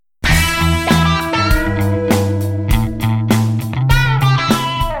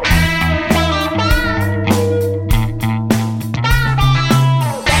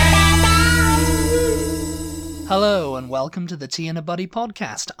welcome to the Tea and a Buddy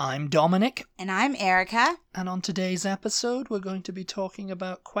podcast. I'm Dominic. And I'm Erica. And on today's episode, we're going to be talking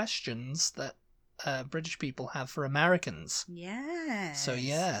about questions that British people have for Americans. Yes. So,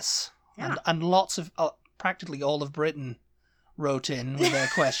 yes. Yeah. And lots of, practically all of Britain wrote in with their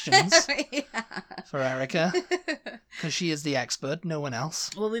questions for Erica. Because she is the expert, no one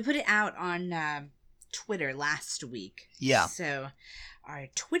else. Well, we put it out on Twitter last week. Yeah. So our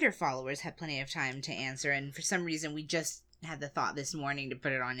Twitter followers had plenty of time to answer, and for some reason we just had the thought this morning to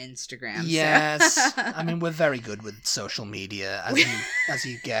put it on Instagram. Yes. So. I mean, we're very good with social media, as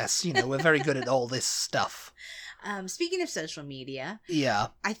you guess. You know, we're very good at all this stuff. Speaking of social media, Yeah.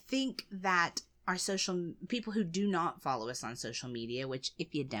 I think that our people who do not follow us on social media, which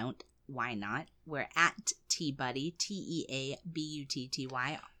if you don't, why not? We're at TeaBuddy,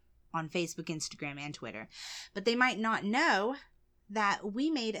 TeaButty, on Facebook, Instagram, and Twitter. But they might not know that we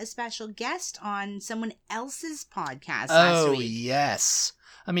made a special guest on someone else's podcast last week. Oh, yes.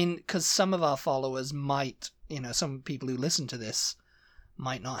 I mean, because some of our followers might, some people who listen to this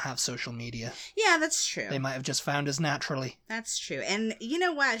might not have social media. Yeah, that's true. They might have just found us naturally. That's true. And you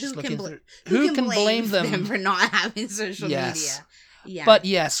know what? Just Who can blame them for not having social media? Yeah. But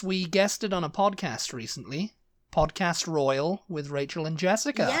yes, we guested on a podcast recently. Podcast Royal with Rachel and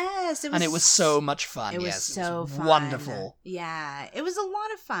Jessica. Yes, and it was so much fun. It was so fun. Wonderful. Yeah, it was a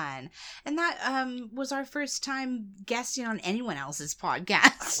lot of fun. And that was our first time guesting on anyone else's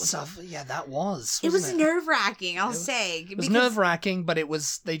podcast. That was. It was nerve-wracking, I'll say. It was nerve-wracking, but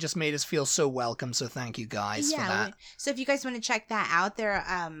they just made us feel so welcome, so thank you guys for that. So if you guys want to check that out, they're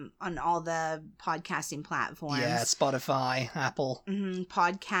on all the podcasting platforms. Yeah, Spotify, Apple. Mm-hmm,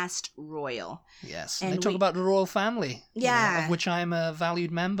 Podcast Royal. Yes, and they talk about the royal family, of which I'm a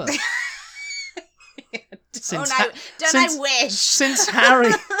valued member. I wish? Since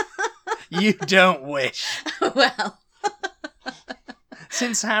Harry... You don't wish. Well...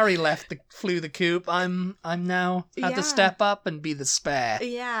 Since Harry flew the coop, I'm now had to step up and be the spare.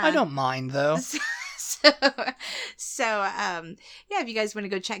 Yeah. I don't mind, though. So, if you guys want to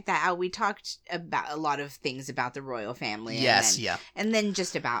go check that out, we talked about a lot of things about the royal family. Yes, and then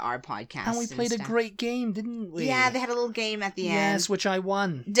just about our podcast. And we played a great game, didn't we? Yeah, they had a little game at the end. Yes, which I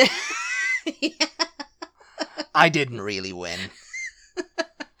won. Yeah. I didn't really win.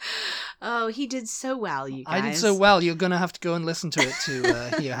 Oh, he did so well, you guys. I did so well. You're going to have to go and listen to it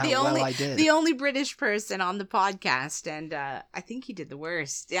to hear how well I did. The only British person on the podcast, and I think he did the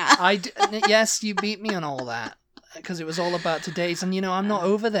worst. Yeah. Yes, you beat me on all that. Because it was all about today's, and I'm not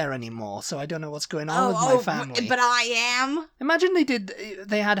over there anymore, so I don't know what's going on with my family. But I am. Imagine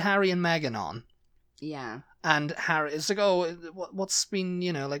they had Harry and Meghan on. Yeah. And Harry, it's like, what's been,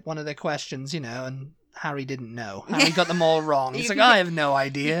 like one of their questions, and Harry didn't know. Harry got them all wrong. He's like, I have no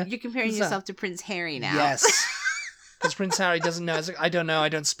idea. You're comparing yourself to Prince Harry now. Yes. Because Prince Harry doesn't know. It's like, I don't know. I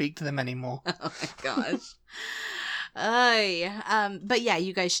don't speak to them anymore. Oh my gosh. But yeah,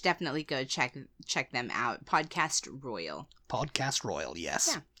 you guys should definitely go check them out. Podcast Royal. Podcast Royal,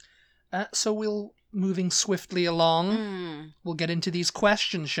 yes. Yeah. So moving swiftly along, we'll get into these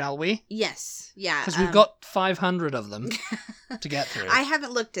questions, shall we? Yes. Yeah. Because we've got 500 of them to get through. I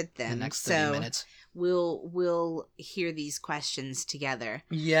haven't looked at them. In the next 30 minutes. We'll hear these questions together.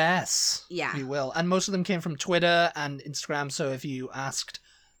 Yes. Yeah. We will. And most of them came from Twitter and Instagram, so if you asked,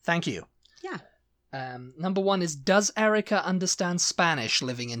 thank you. Yeah. Number 1 is, does Erica understand Spanish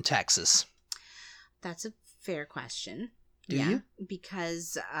living in Texas? That's a fair question. Do you?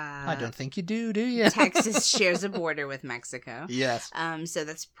 Because I don't think you do you? Texas shares a border with Mexico. Yes. So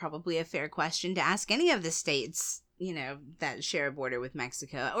that's probably a fair question to ask any of the states, that share a border with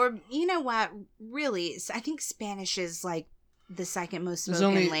Mexico. Or, you know what? Really, I think Spanish is like the second most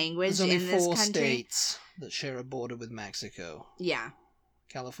spoken language in this country. There's only 4 states that share a border with Mexico. Yeah.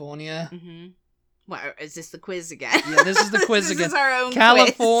 California. Mm-hmm. What, is this the quiz again? Yeah, this is the quiz this again. Is our own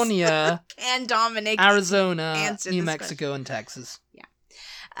California. Quiz. And Dominic. Arizona. New Mexico and Texas. Yeah.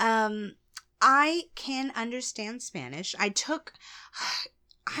 I can understand Spanish.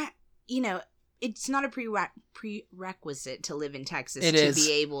 It's not a prerequisite to live in Texas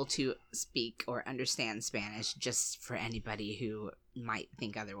be able to speak or understand Spanish, just for anybody who might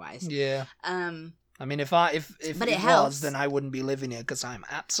think otherwise. Yeah. I mean, if it was, then I wouldn't be living here because I'm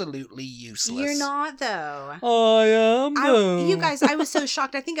absolutely useless. You're not, though. I am, though. You guys, I was so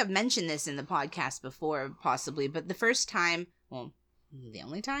shocked. I think I've mentioned this in the podcast before, possibly, but the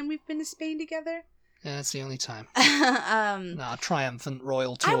only time we've been to Spain together. Yeah, that's the only time. A triumphant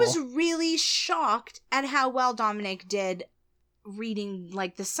royal tour. I was really shocked at how well Dominic did reading,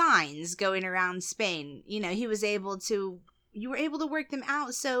 the signs going around Spain. You were able to work them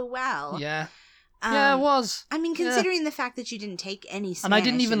out so well. Yeah. Yeah, it was. I mean, considering the fact that you didn't take any Spanish and I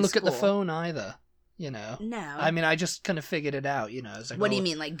didn't even in look at the school. phone either. No. I mean, I just kind of figured it out. Like, what do you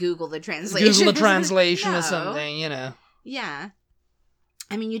mean, like Google the translation? Google the translation No. or something. Yeah.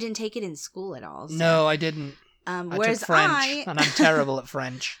 I mean, you didn't take it in school at all. So. No, I didn't. I took French, and I'm terrible at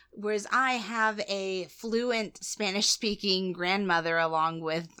French. Whereas I have a fluent Spanish-speaking grandmother along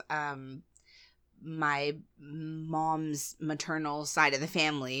with my mom's maternal side of the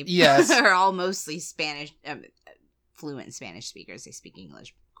family. Yes. Are all mostly Spanish, fluent Spanish speakers. They speak English,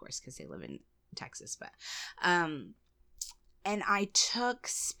 of course, because they live in Texas. But, and I took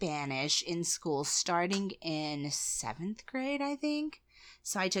Spanish in school starting in 7th grade, I think.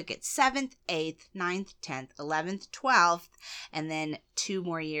 So I took it 7th, 8th, 9th, 10th, 11th, 12th, and then 2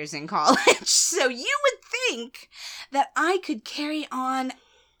 more years in college. So you would think that I could carry on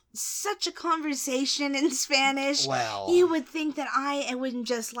such a conversation in Spanish. Well, you would think that I wouldn't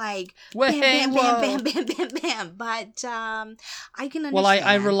just like bam, bam, bam, bam, bam, bam, bam. But I can understand. Well,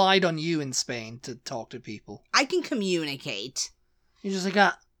 I relied on you in Spain to talk to people. I can communicate. You're just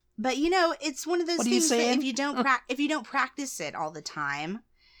like, But it's one of those things that if you don't practice it all the time,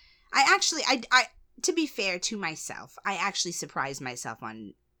 I to be fair to myself, I actually surprise myself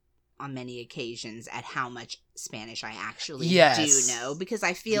on many occasions at how much Spanish I actually do know, because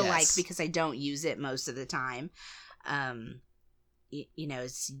I feel like because I don't use it most of the time,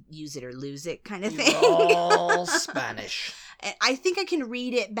 it's use it or lose it kind of thing. All Spanish. I think I can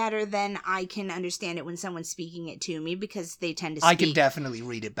read it better than I can understand it when someone's speaking it to me, because they tend to speak. I can definitely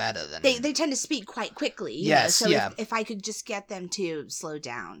read it better than... They tend to speak quite quickly. Yes, So if I could just get them to slow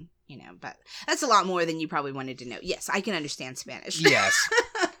down, but that's a lot more than you probably wanted to know. Yes, I can understand Spanish. Yes.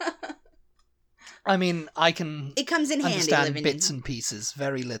 I mean, I can... It comes in handy understand bits and pieces,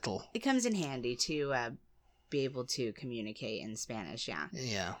 very little. It comes in handy to be able to communicate in Spanish, yeah.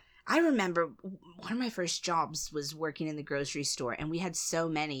 Yeah. I remember one of my first jobs was working in the grocery store, and we had so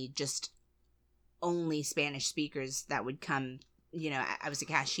many just only Spanish speakers that would come, I was a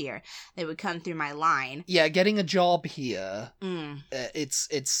cashier. They would come through my line. Yeah, getting a job here,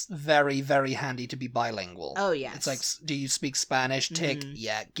 it's very, very handy to be bilingual. Oh, yes. It's like, do you speak Spanish? Tick,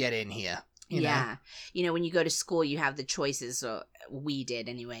 yeah, get in here. You know? When you go to school, you have the choices, so we did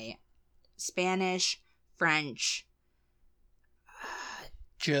anyway. Spanish, French,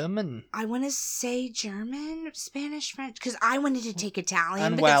 German. I want to say German, Spanish, French, because I wanted to take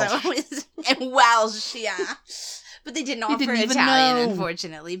Italian. And Welsh. And Welsh, yeah. But they didn't offer Italian,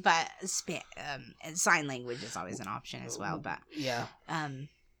 unfortunately. But sign language is always an option as well. But yeah.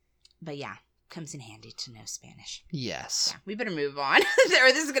 But yeah, comes in handy to know Spanish. Yes. Yeah, we better move on.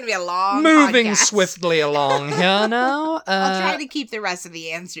 This is going to be a long Moving podcast. swiftly along here now. I'll try to keep the rest of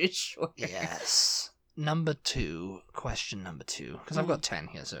the answers short. Yes. Question number 2, because I've got 10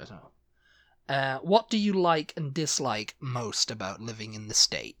 here. So, what do you like and dislike most about living in the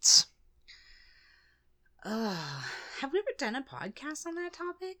States? Have we ever done a podcast on that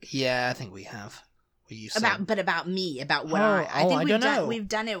topic? Yeah, I think we have. About me, about what I think we've know. We've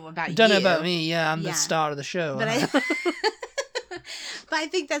done it about you. Done it about me. Yeah, I'm the star of the show. But but I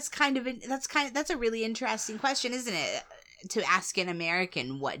think that's a really interesting question, isn't it? To ask an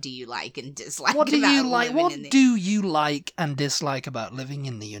American, what do you like and dislike? What do you like? What do you like and dislike about living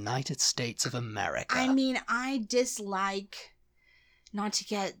in the United States of America? I mean, I dislike, not to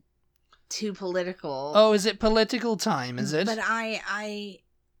get too political. Oh, is it political time? Is it? But I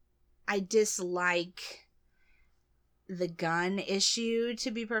dislike the gun issue, to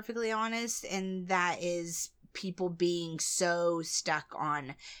be perfectly honest, and that is people being so stuck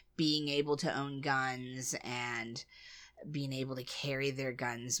on being able to own guns and being able to carry their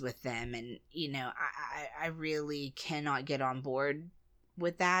guns with them. And I really cannot get on board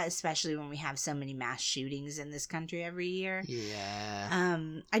with that, especially when we have so many mass shootings in this country every year.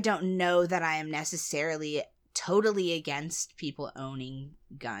 I don't know that I am necessarily totally against people owning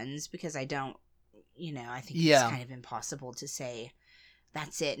guns, because I don't, I think it's kind of impossible to say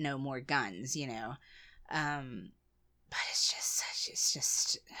that's it, no more guns, but it's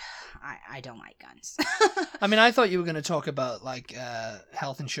just I don't like guns. I mean, I thought you were going to talk about like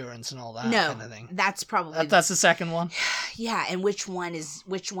health insurance and all that kind of thing. That's probably that's the second one. Yeah, and which one is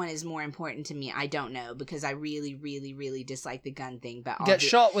more important to me? I don't know, because I really, really, really dislike the gun thing. But get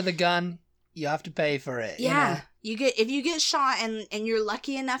shot with a gun, you have to pay for it. Yeah, if you get shot and you're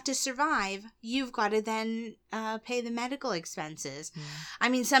lucky enough to survive, you've got to then pay the medical expenses. I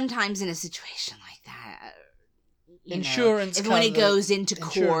mean, sometimes in a situation like that. Insurance if when it goes into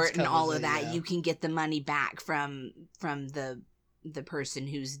court and all of that, you can get the money back from the person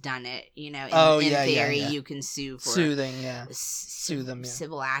who's done it. In theory, you can sue for sue them,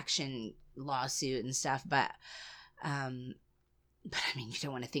 civil action lawsuit and stuff, but I mean, you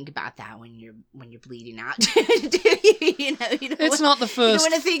don't want to think about that when you're bleeding out. It's not the first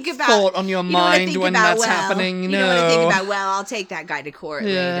want to think about, thought on your mind when that's happening. You No. don't want to think about, I'll take that guy to court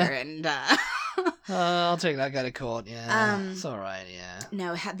later, and I'll take that guy to court. Yeah, it's all right. Yeah.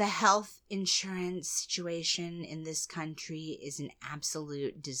 No, the health insurance situation in this country is an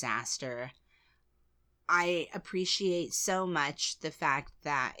absolute disaster. I appreciate so much the fact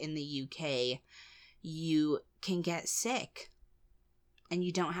that in the UK you can get sick and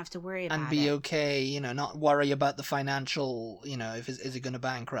you don't have to worry about it. And be okay, not worry about the financial, is it going to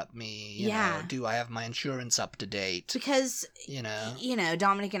bankrupt me? You know, do I have my insurance up to date? Because,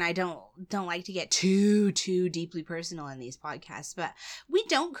 Dominic and I don't like to get too deeply personal in these podcasts, but we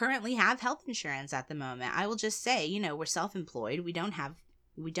don't currently have health insurance at the moment. I will just say, we're self-employed. We don't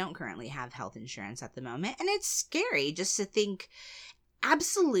currently have health insurance at the moment. And it's scary just to think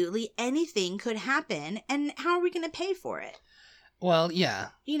absolutely anything could happen. And how are we going to pay for it? Well, yeah.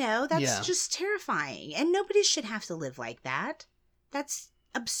 That's just terrifying. And nobody should have to live like that. That's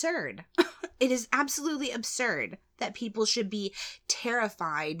absurd. It is absolutely absurd that people should be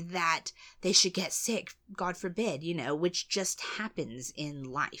terrified that they should get sick, God forbid, which just happens in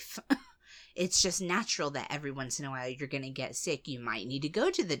life. It's just natural that every once in a while you're going to get sick. You might need to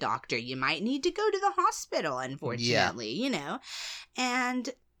go to the doctor. You might need to go to the hospital, unfortunately, and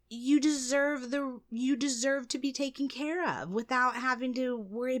you deserve to be taken care of without having to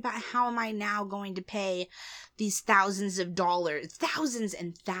worry about how am I now going to pay these thousands and thousands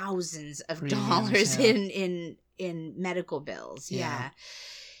of dollars in medical bills. Yeah.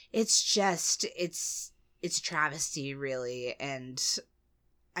 It's just, it's a travesty, really. And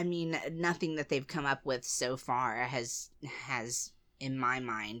I mean, nothing that they've come up with so far has in my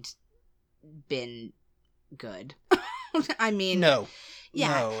mind been good. I mean, no.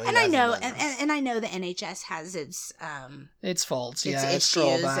 Yeah, no, and I know, and I know the NHS has its faults, its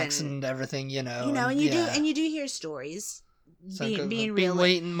drawbacks and everything, and you do hear stories being real,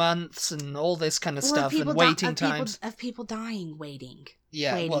 waiting months and all this kind of stuff, and waiting times of people dying, waiting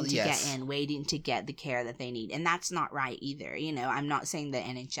to get the care that they need, and that's not right either. I'm not saying the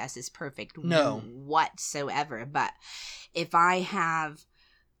NHS is perfect, whatsoever, but if I have,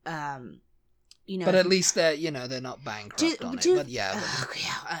 but at least they're not bankrupt on it. But yeah.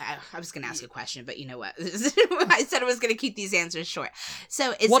 I was going to ask a question, but you know what? I said I was going to keep these answers short.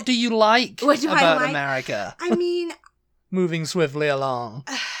 So, what do you like about America? I mean, moving swiftly along.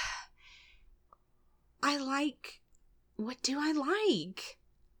 What do I like?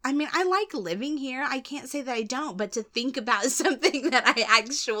 I mean, I like living here. I can't say that I don't, but to think about something that I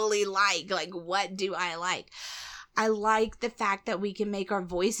actually like what do I like? I like the fact that we can make our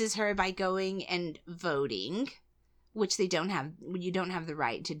voices heard by going and voting, which you don't have the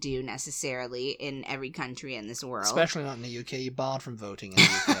right to do necessarily in every country in this world. Especially not in the UK. You're barred from voting in the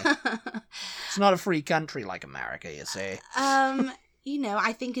UK. It's not a free country like America, you see. I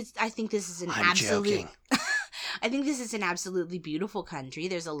think this is an absolute joking. I think this is an absolutely beautiful country.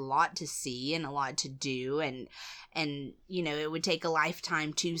 There's a lot to see and a lot to do, and it would take a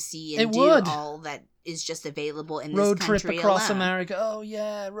lifetime to see and all that is just available in this country alone. Road trip across America. Oh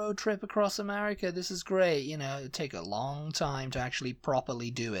yeah, road trip across America. This is great. It'd take a long time to actually properly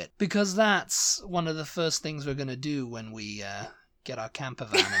do it, because that's one of the first things we're going to do when we get our camper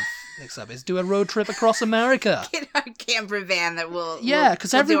van and fix up, is do a road trip across America. Get our camper van that will... Yeah,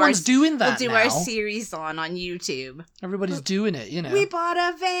 because everyone's doing that now. We'll do our series on YouTube. Everybody's doing it, We bought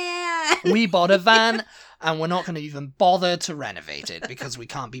a van! We bought a van, and we're not going to even bother to renovate it, because we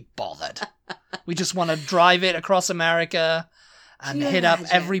can't be bothered. We just want to drive it across America and hit up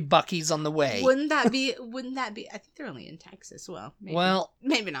every Buc-ee's on the way. Wouldn't that be, I think they're only in Texas. Well,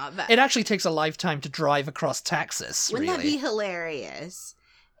 maybe not, but... It actually takes a lifetime to drive across Texas, Wouldn't that be hilarious?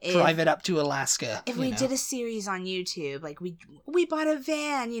 Drive it up to Alaska. If we did a series on YouTube, like we bought a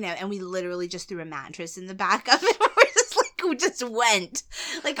van, and we literally just threw a mattress in the back of it. We just went.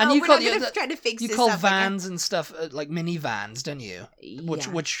 And we're not going to try to fix this You call vans and stuff like minivans, don't you? Yeah.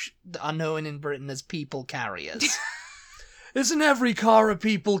 Which are known in Britain as people carriers. Isn't every car a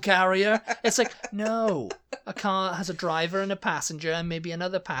people carrier? It's like, no. A car has a driver and a passenger and maybe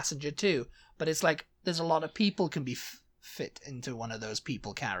another passenger too. But it's like, there's a lot of people can be fit into one of those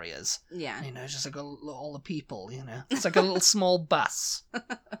people carriers. Yeah. Just like all the people, It's like a little small bus.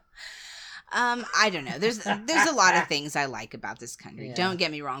 I don't know. There's a lot of things I like about this country. Yeah. Don't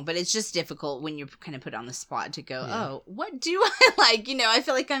get me wrong, but it's just difficult when you're kind of put on the spot to go, oh, what do I like? I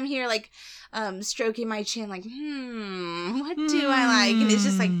feel like I'm here like stroking my chin like, what do I like? And it's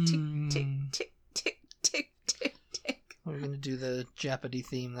just like tick, tick, tick, tick, tick, tick, tick. We're going to do the Jeopardy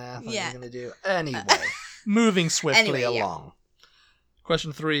theme there. I thought Yeah. we were going to do... Anyway, moving swiftly Anyway, yeah. along.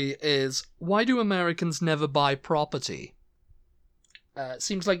 Question 3 is, why do Americans never buy property? It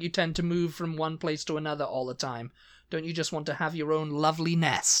seems like you tend to move from one place to another all the time. Don't you just want to have your own lovely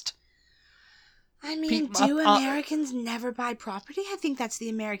nest? I mean, do Americans never buy property? I think that's the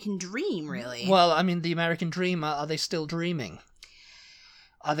American dream, really. Well, I mean, the American dream, are they still dreaming?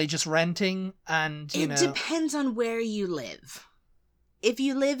 Are they just renting and, you know... It depends on where you live. If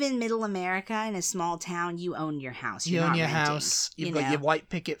you live in middle America in a small town, you own your house. You You're own not your renting, house. You've got know? your white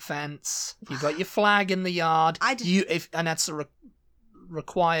picket fence. You've got your flag in the yard. And that's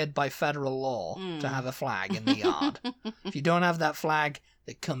required by federal law to have a flag in the yard. If you don't have that flag,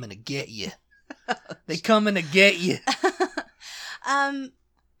 they're coming to get you. They're coming to get you.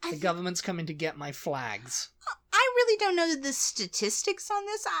 The government's coming to get my flags. I really don't know the statistics on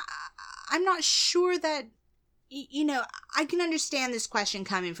this. I'm not sure that, you know, I can understand this question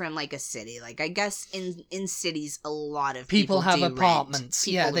coming from like a city. Like, I guess in cities, a lot of people have do apartments.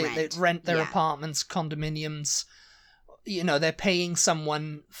 Rent. They rent their apartments, condominiums. You know, they're paying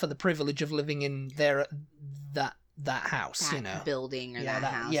someone for the privilege of living in that house, that you know, building or that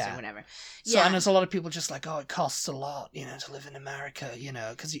house or whatever. So, and there's a lot of people just like, oh, it costs a lot, you know, to live in America, you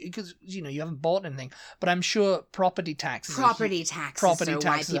know, because you know you haven't bought anything. But I'm sure property taxes are why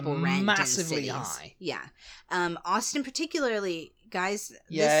people rent massively high. Yeah, Austin particularly, guys.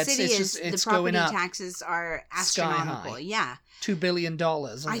 Yeah, this city the property taxes are astronomical. Yeah, $2 billion.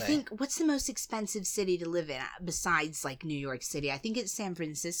 I think what's the most expensive city to live in besides like New York City? I think it's San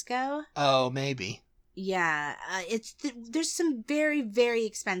Francisco. Oh, maybe. Yeah, there's some very, very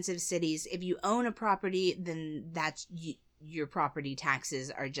expensive cities. If you own a property, then that's your property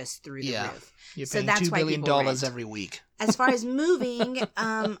taxes are just through the roof. You're paying $2 billion every week. As far as moving,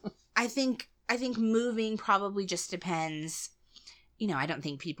 I think moving probably just depends. You know, I don't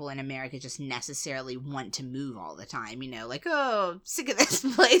think people in America just necessarily want to move all the time. You know, like, oh, sick of this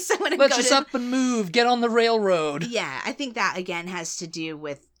place. I want to Let's just up and move. Get on the railroad. Yeah, I think that again has to do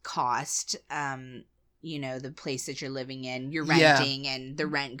with cost. You know, the place that you're living in, you're renting and the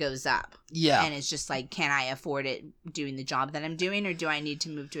rent goes up. Yeah. And it's just like, can I afford it doing the job that I'm doing, or do I need to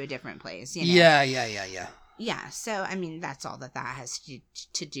move to a different place? You know? Yeah. Yeah, so, I mean, that's all that has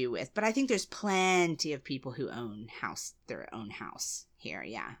to do with. But I think there's plenty of people who own their own house here,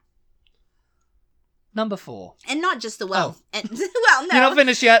 yeah. Number 4. And not just the wealth. Oh. Well, no. You're not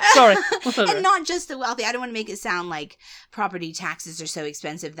finished yet. Sorry. And not just the wealthy. I don't want to make it sound like property taxes are so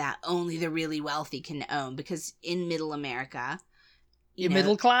expensive that only the really wealthy can own. Because in middle America... You're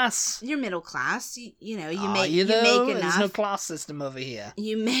middle class. You're middle class. You know, you make enough. There's no class system over here.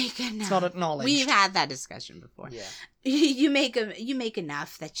 You make enough. It's not acknowledged. We've had that discussion before. Yeah. You make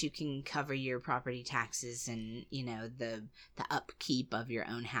enough that you can cover your property taxes and, you know, the upkeep of your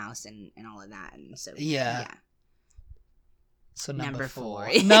own house and all of that. And so yeah. So number 4.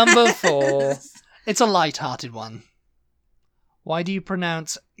 Yes. Number 4. It's a light-hearted one. Why do you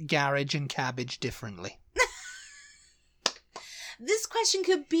pronounce garage and cabbage differently? This question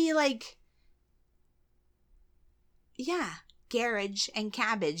could be like, garage and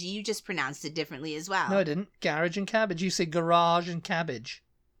cabbage. You just pronounced it differently as well. No, I didn't. Garage and cabbage. You say garage and cabbage.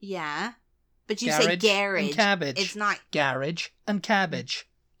 Yeah. But you say garage. And cabbage. It's not. Garage and cabbage.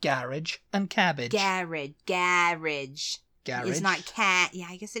 Garage and cabbage. Garage. It's not cat. Yeah,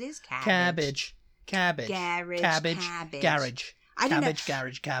 I guess it is cabbage. Cabbage. Garage. Cabbage. Cabbage. Garage. I don't know.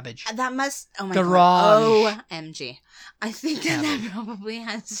 Cabbage. That must. Oh my Garage. God. OMG. I think that probably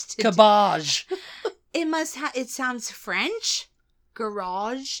has to. Cabbage. It must have. It sounds French.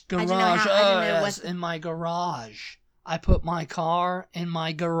 Garage. I don't know yes. In my garage. I put my car in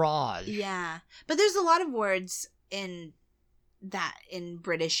my garage. Yeah, but there's a lot of words in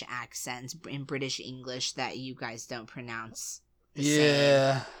British accents, in British English, that you guys don't pronounce the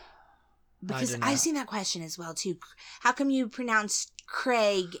same. Because I've seen that question as well, too. How come you pronounce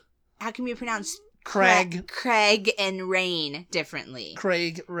Craig? How come you pronounce Craig and rain differently?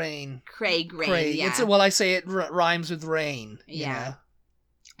 Craig, rain. Yeah. I say it rhymes with rain. Yeah. You know?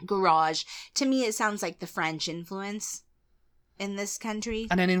 Garage. To me, it sounds like the French influence in this country.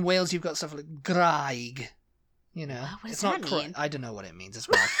 And then in Wales, you've got stuff like graig. You know? What does that mean? I don't know what it means as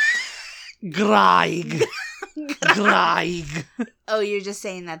well. Graig. Graig. Oh, you're just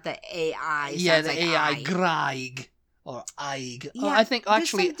saying that the AI sounds the like AI, Graig. Or Aig. Yeah, I think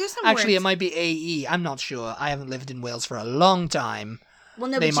actually words. It might be AE. I'm not sure. I haven't lived in Wales for a long time.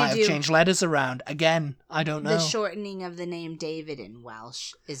 Well, no, they might have changed letters around. Again, I don't know. The shortening of the name David in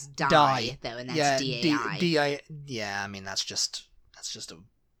Welsh is Die, though, and that's D-A-I. D-I. Yeah, I mean, that's just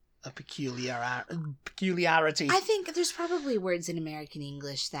a peculiarity. I think there's probably words in American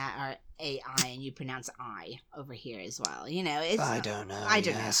English that are AI and you pronounce I over here as well. You know, it's. I don't know. I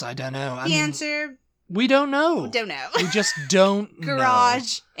don't Yes, I don't know. The answer, we don't know. don't know. We just don't know.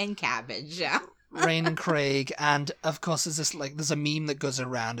 Garage and cabbage. Yeah. Rain and Craig, and of course there's a meme that goes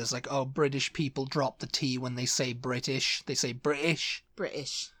around. It's like, oh, British people drop the T when they say British. They say British.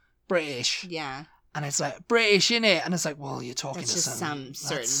 British. Yeah. And it's like, British, innit? And it's like, well, you're talking That's to just some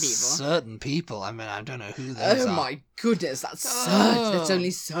certain people. Certain people. I mean, I don't know who those are. Oh my goodness, that's certain. That's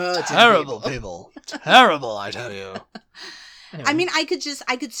only certain terrible people. Terrible, I tell you. Anyway. I mean, I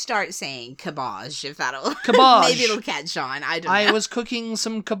could start saying cabbage if that'll... Cabbage. Maybe it'll catch on. I don't know. I was cooking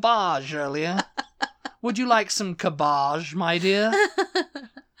some cabbage earlier. Would you like some cabbage, my dear?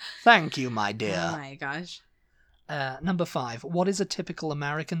 Thank you, my dear. Oh my gosh. Number 5. What is a typical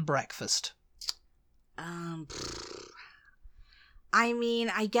American breakfast? I mean,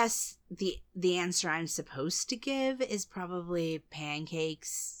 I guess the answer I'm supposed to give is probably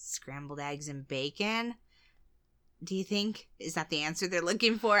pancakes, scrambled eggs, and bacon. Do you think? Is that the answer they're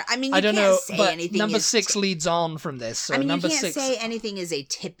looking for? I mean, you can't say anything. Number 6 leads on from this. So I mean, number you can't 6, say anything is a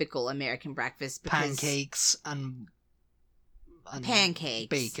typical American breakfast because pancakes and pancakes,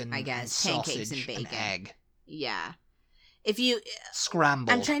 bacon, I guess, and pancakes sausage and bacon, and egg. Yeah. If you scrambled,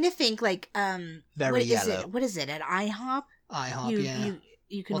 I'm trying to think like very yellow. What is it at IHOP? IHOP,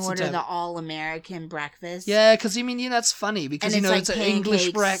 You can order the all-American breakfast. Yeah, because you mean that's funny because and it's an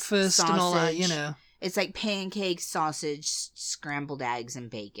English breakfast sausage, and all that, It's like pancakes, sausage, scrambled eggs,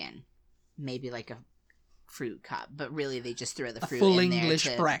 and bacon. Maybe like a fruit cup, but really they just throw the fruit full in English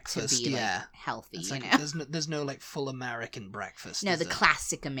there breakfast, to be like healthy. It's you like, know, there's no like full American breakfast. No, the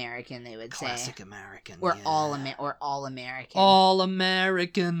classic American they would classic say. American, or yeah. all American. All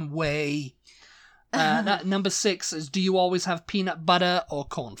American way. Number 6 is: do you always have peanut butter or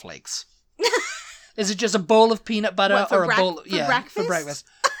cornflakes? Is it just a bowl of peanut butter or a bowl? For breakfast.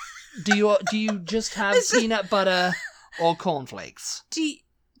 Do you just have peanut butter or cornflakes?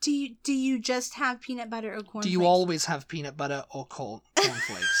 Do you just have peanut butter or cornflakes? Do you always have peanut butter or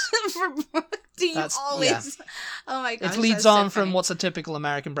cornflakes? Do you always? Yeah. Oh my gosh! It leads on from what's a typical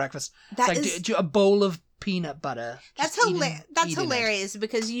American breakfast. That it's like, do a bowl of peanut butter. That's hilarious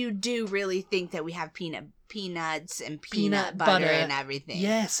because you do really think that we have peanuts and peanut butter and everything.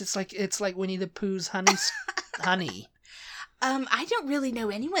 Yes, it's like Winnie the Pooh's honey. I don't really know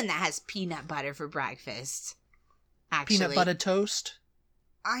anyone that has peanut butter for breakfast. Actually, peanut butter toast.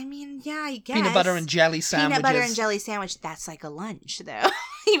 I mean, yeah, I guess. Peanut butter and jelly sandwiches. Peanut butter and jelly sandwich, that's like a lunch, though.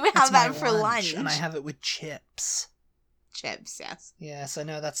 You have that for lunch. And I have it with chips. Chips, yes. Yes, I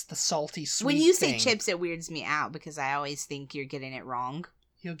know, that's the salty sweet When you thing. say chips, it weirds me out because I always think you're getting it wrong.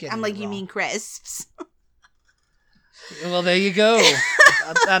 You're getting I'm like, it you wrong. mean crisps? Well, there you go.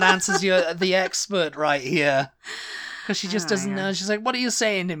 that answers you, the expert right here. Because she just doesn't know. She's like, what are you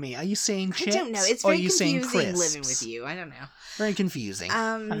saying to me? Are you saying chips? I don't know. It's very confusing living with you. I don't know. Very confusing.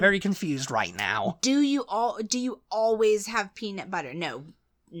 I'm very confused right now. Do you always have peanut butter? No.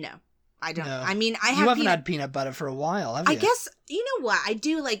 I don't. No. I mean, I have. You haven't had peanut butter for a while, have you? I guess you know what I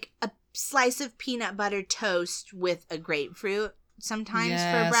do. Like a slice of peanut butter toast with a grapefruit sometimes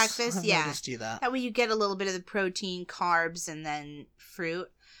for breakfast. I've noticed you that. That way you get a little bit of the protein, carbs, and then fruit.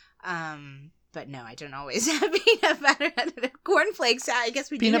 But no, I don't always have peanut butter. Cornflakes, I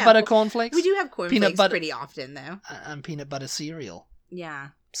guess we do have. Peanut butter cornflakes? We do have cornflakes pretty often, though. And peanut butter cereal. Yeah.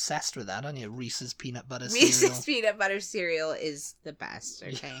 Obsessed with that, aren't you? Reese's peanut butter cereal. Reese's peanut butter cereal is the best,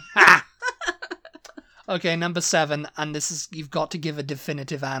 okay? Okay, number 7, and this is, you've got to give a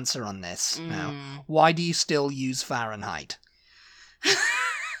definitive answer on this now. Why do you still use Fahrenheit?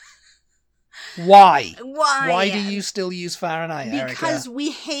 Why? Why do you still use Fahrenheit, Erica? Because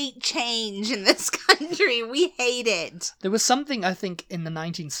we hate change in this country. We hate it. There was something, I think, in the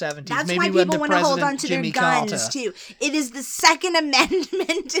 1970s. That's maybe why people want to hold on to Jimmy their guns, Carter. too. It is the Second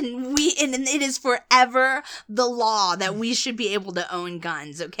Amendment, and it is forever the law that we should be able to own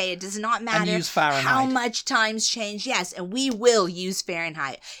guns, okay? It does not matter and use Fahrenheit. How much times change. Yes, and we will use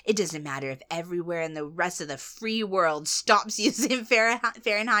Fahrenheit. It doesn't matter if everywhere in the rest of the free world stops using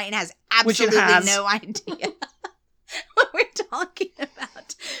Fahrenheit and has absolutely no idea what we're talking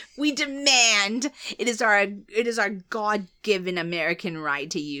about. We demand it is our God-given American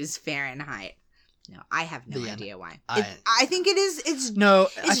right to use Fahrenheit. No, I have no idea why. I think it is.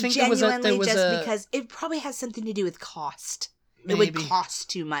 I think genuinely because it probably has something to do with cost. Maybe. It would cost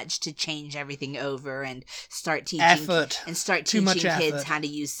too much to change everything over and start teaching kids how to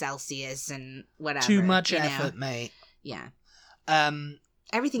use Celsius and whatever. Too much effort, mate. Yeah.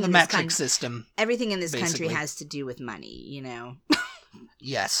 Everything in this country, system. Everything in this country has to do with money, you know.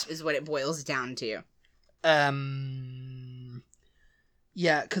 Yes. Is what it boils down to.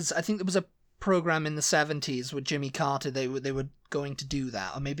 Yeah, because I think there was a program in the 70s with Jimmy Carter. They were going to do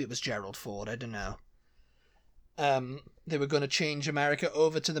that, or maybe it was Gerald Ford. I don't know. They were going to change America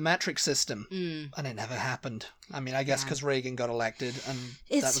over to the metric system, and it never happened. I mean, I guess because Reagan got elected, and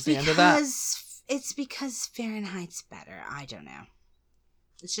that was the end of that. It's because Fahrenheit's better. I don't know.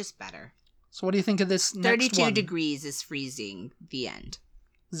 It's just better. So what do you think of this next 32 one? degrees is freezing. The end.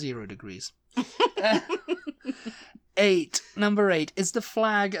 0 degrees. 8. Number 8. Is the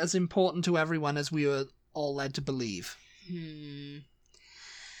flag as important to everyone as we were all led to believe?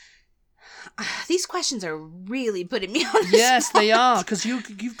 These questions are really putting me on the Yes, spot. they are, because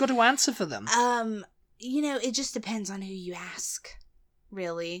you've got to answer for them. It just depends on who you ask,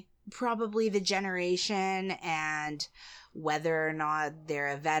 really. Probably the generation and whether or not they're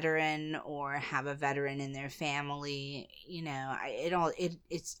a veteran or have a veteran in their family. It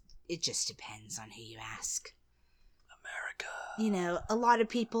just depends on who you ask. America. A lot of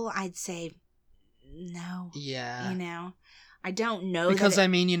people, I'd say no. Yeah. I don't know. Because,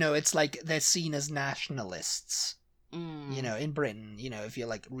 it's like they're seen as nationalists. In Britain, if you're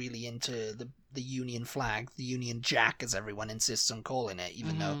like really into the Union flag, the Union Jack, as everyone insists on calling it,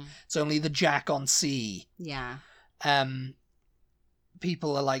 even though it's only the Jack on sea. Yeah.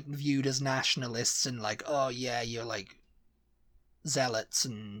 People are like viewed as nationalists and like, oh yeah, you're like zealots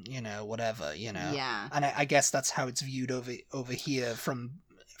and whatever, Yeah. And I guess that's how it's viewed over here from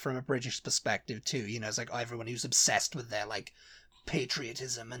a British perspective too. It's like everyone who's obsessed with their like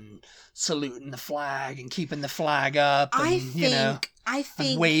patriotism and saluting the flag and keeping the flag up and I think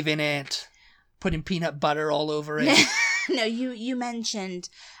and waving it, putting peanut butter all over it. No, you mentioned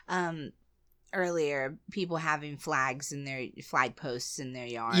earlier people having flags in their flag posts in their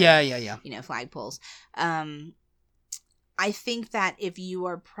yard. Yeah. Flag poles. I think that if you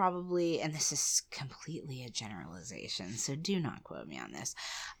are probably, and this is completely a generalization, so do not quote me on this,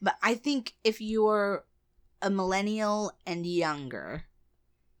 but I think if you're a millennial and younger,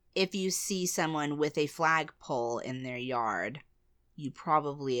 if you see someone with a flagpole in their yard, you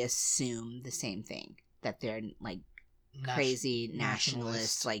probably assume the same thing, that they're like crazy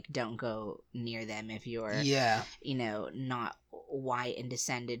nationalists, like don't go near them if you're not white and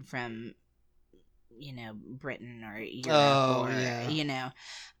descended from Britain or Europe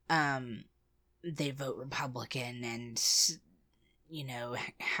they vote Republican and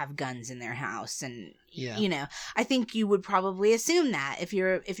have guns in their house and I think you would probably assume that if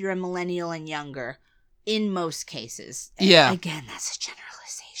you're a millennial and younger in most cases. Again, that's a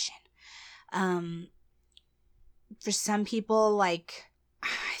generalization. For some people, like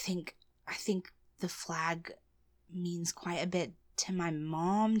I think the flag means quite a bit to my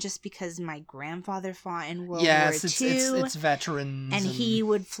mom, just because my grandfather fought in World War II. It's veterans. And he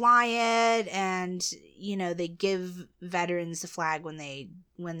would fly it, and, they give veterans the flag when they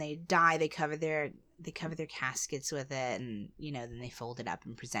die. They cover their caskets with it, and, then they fold it up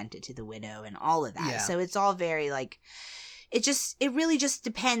and present it to the widow and all of that. Yeah. So it's all very, like, it really just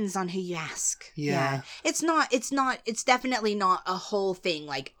depends on who you ask. Yeah. It's definitely not a whole thing.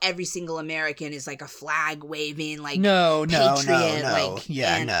 Like every single American is like a flag waving, like patriot, like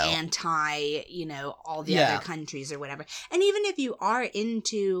anti, all the other countries or whatever. And even if you are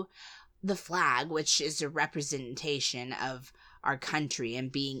into the flag, which is a representation of our country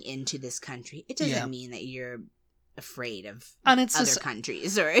and being into this country, it doesn't mean that you're afraid of other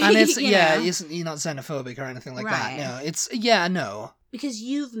countries or and it's you're not xenophobic or anything like that. No, it's because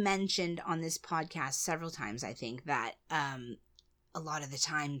you've mentioned on this podcast several times, I think, that a lot of the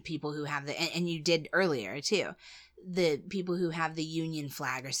time people who have and you did earlier too, the people who have the Union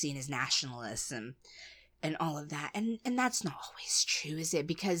flag are seen as nationalists and all of that, and that's not always true, is it?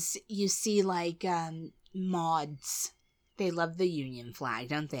 Because you see like mods, they love the Union flag,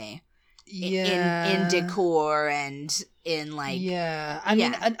 don't they? In decor and in like I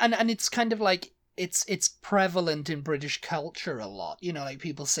mean and it's kind of like it's prevalent in British culture a lot, like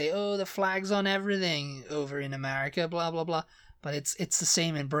people say, oh, the flag's on everything over in America, blah blah blah, but it's the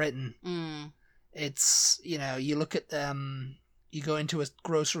same in Britain. It's you look at you go into a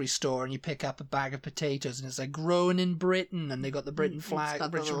grocery store and you pick up a bag of potatoes and it's like grown in Britain, and they got the Britain flag, the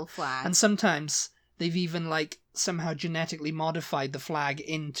little flag, and sometimes they've even like somehow genetically modified the flag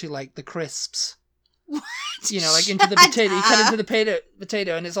into like the crisps. What? Like into the potato. You cut into the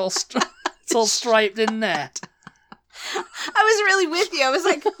potato and it's all striped in there. I was really with you. I was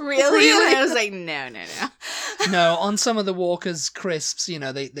like, really? And I was like, no. No, on some of the Walker's crisps,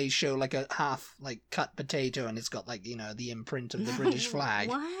 they show like a half like cut potato and it's got like, the imprint of the British flag.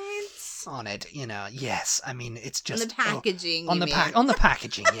 What? on it, yes. I mean, it's just On the packaging. on the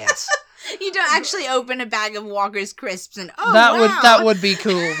packaging, yes. You don't actually open a bag of Walker's Crisps and that would be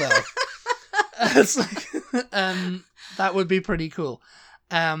cool though. It's like, that would be pretty cool.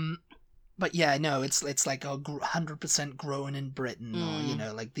 But yeah, no, it's like 100% grown in Britain,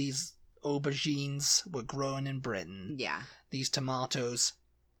 or like these aubergines were grown in Britain. Yeah. These tomatoes,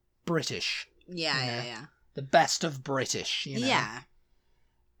 British. Yeah. The best of British, Yeah.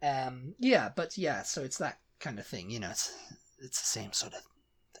 But yeah, so it's that kind of thing, it's the same sort of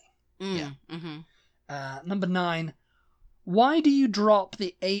thing. Yeah. Mm-hmm. Number 9. Why do you drop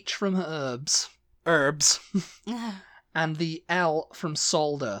the H from herbs, and the L from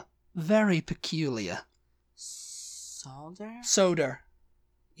solder? Very peculiar. Solder? Soda.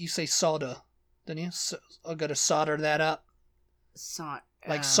 You say solder, don't you? I've got to solder that up.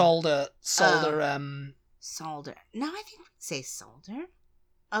 Like solder. Solder. No, I think we say solder.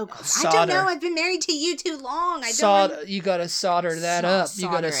 Oh, God. I don't know. I've been married to you too long. You got to solder that up. You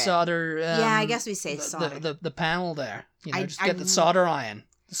got to solder. Yeah, I guess we say solder. The panel there. Just get the solder iron.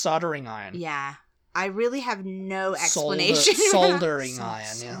 The soldering iron. Yeah. I really have no explanation. Soldering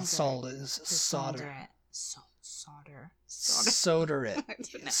iron. Yeah. Solder. Solder it. Solder it.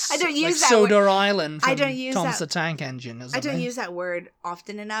 I don't use like that Soda word. Island from I don't use Thomas that. the Tank Engine. I don't use that word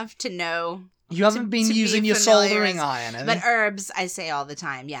often enough to know. You haven't been to using be your familiar soldering with, iron, have but you? herbs I say all the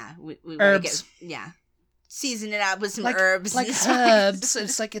time. Yeah, we Herbs. season it up with some herbs. Like herbs.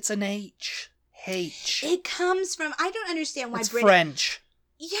 It's like it's an H. It comes from. I don't understand why it's French.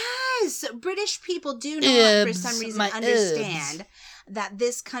 Yes, British people do not, for some reason, understand that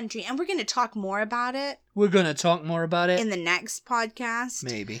this country, and we're going to talk more about it. We're going to talk more about it in the next podcast.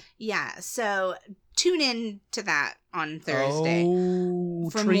 Maybe. Yeah, so tune in to that on Thursday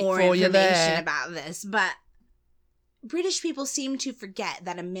for treat more for information about this. But British people seem to forget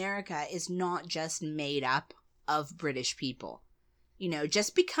that America is not just made up of British people.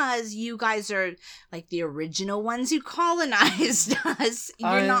 Just because you guys are like the original ones who colonized us,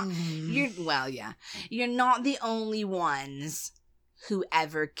 you're not the only ones who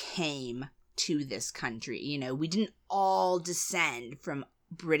ever came to this country. We didn't all descend from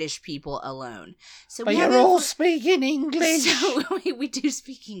British people alone. So but you're all speaking English. So we do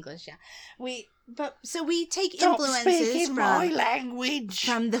speak English, yeah. We take influences from my language,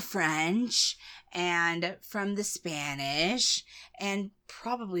 from the French and from the Spanish and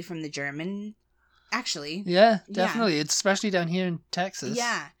probably from the German. Actually, yeah, definitely. It's especially down here in Texas.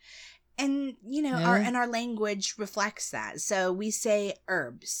 Yeah. And our language reflects that. So we say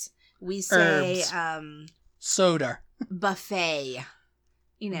herbs. We say soda. Buffet.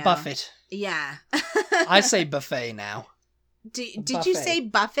 Buffet. Yeah. I say buffet now. Did you say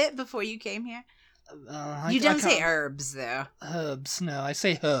buffet before you came here? You don't say herbs, though. Herbs, no. I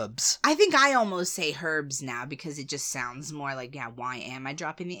say herbs. I think I almost say herbs now because it just sounds more like, why am I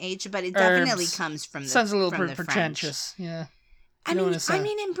dropping the H? But it definitely comes from the sounds a little from pretentious, French. Yeah. I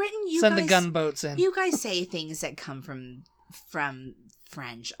mean, in Britain, you send guys... the gunboats in. You guys say things that come from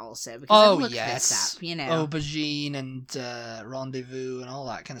French also. Because I've looked this up, Aubergine and rendezvous and all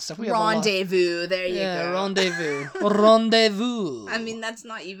that kind of stuff. Rendezvous, there you go. Rendezvous. Rendezvous. I mean, that's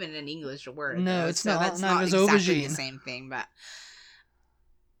not even an English word. No, though, it's so not. That's not not exactly aubergine. the same thing, but...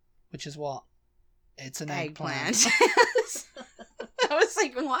 Which is what? It's an eggplant. I was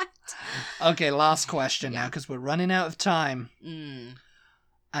like, what? Okay, last question now, because we're running out of time. Mm.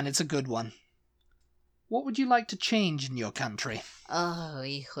 And it's a good one. What would you like to change in your country? Oh,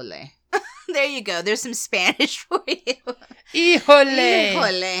 híjole. There you go. There's some Spanish for you. Híjole.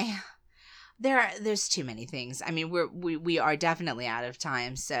 Híjole. There's too many things. I mean, we are definitely out of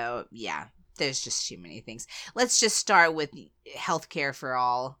time. So yeah, there's just too many things. Let's just start with healthcare for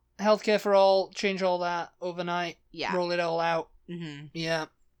all. Healthcare for all. Change all that overnight. Yeah. Roll it all out. Mm-hmm. Yeah.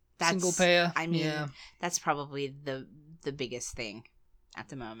 Single payer. I mean, that's probably the biggest thing at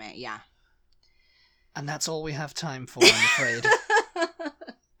the moment. Yeah. And that's all we have time for, I'm afraid.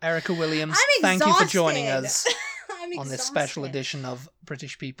 Erica Williams, I'm thank you for joining us I'm on this special edition of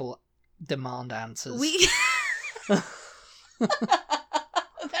British People Demand Answers.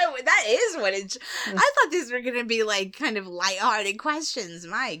 That is what it... I thought these were going to be like kind of lighthearted questions.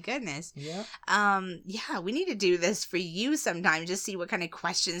 My goodness. Yeah. Yeah, we need to do this for you sometime. Just see what kind of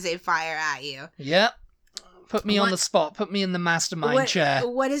questions they fire at you. Yep. Put me on the spot. Put me in the mastermind chair.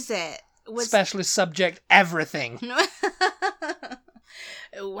 What is it? Specialist subject, everything.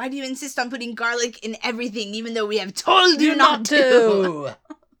 Why do you insist on putting garlic in everything, even though we have told you not to?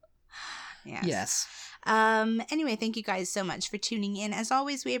 Yes. Anyway, thank you guys so much for tuning in. As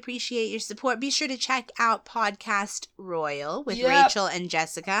always, we appreciate your support. Be sure to check out Podcast Royal with Rachel and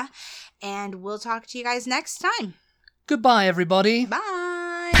Jessica. And we'll talk to you guys next time. Goodbye, everybody. Bye.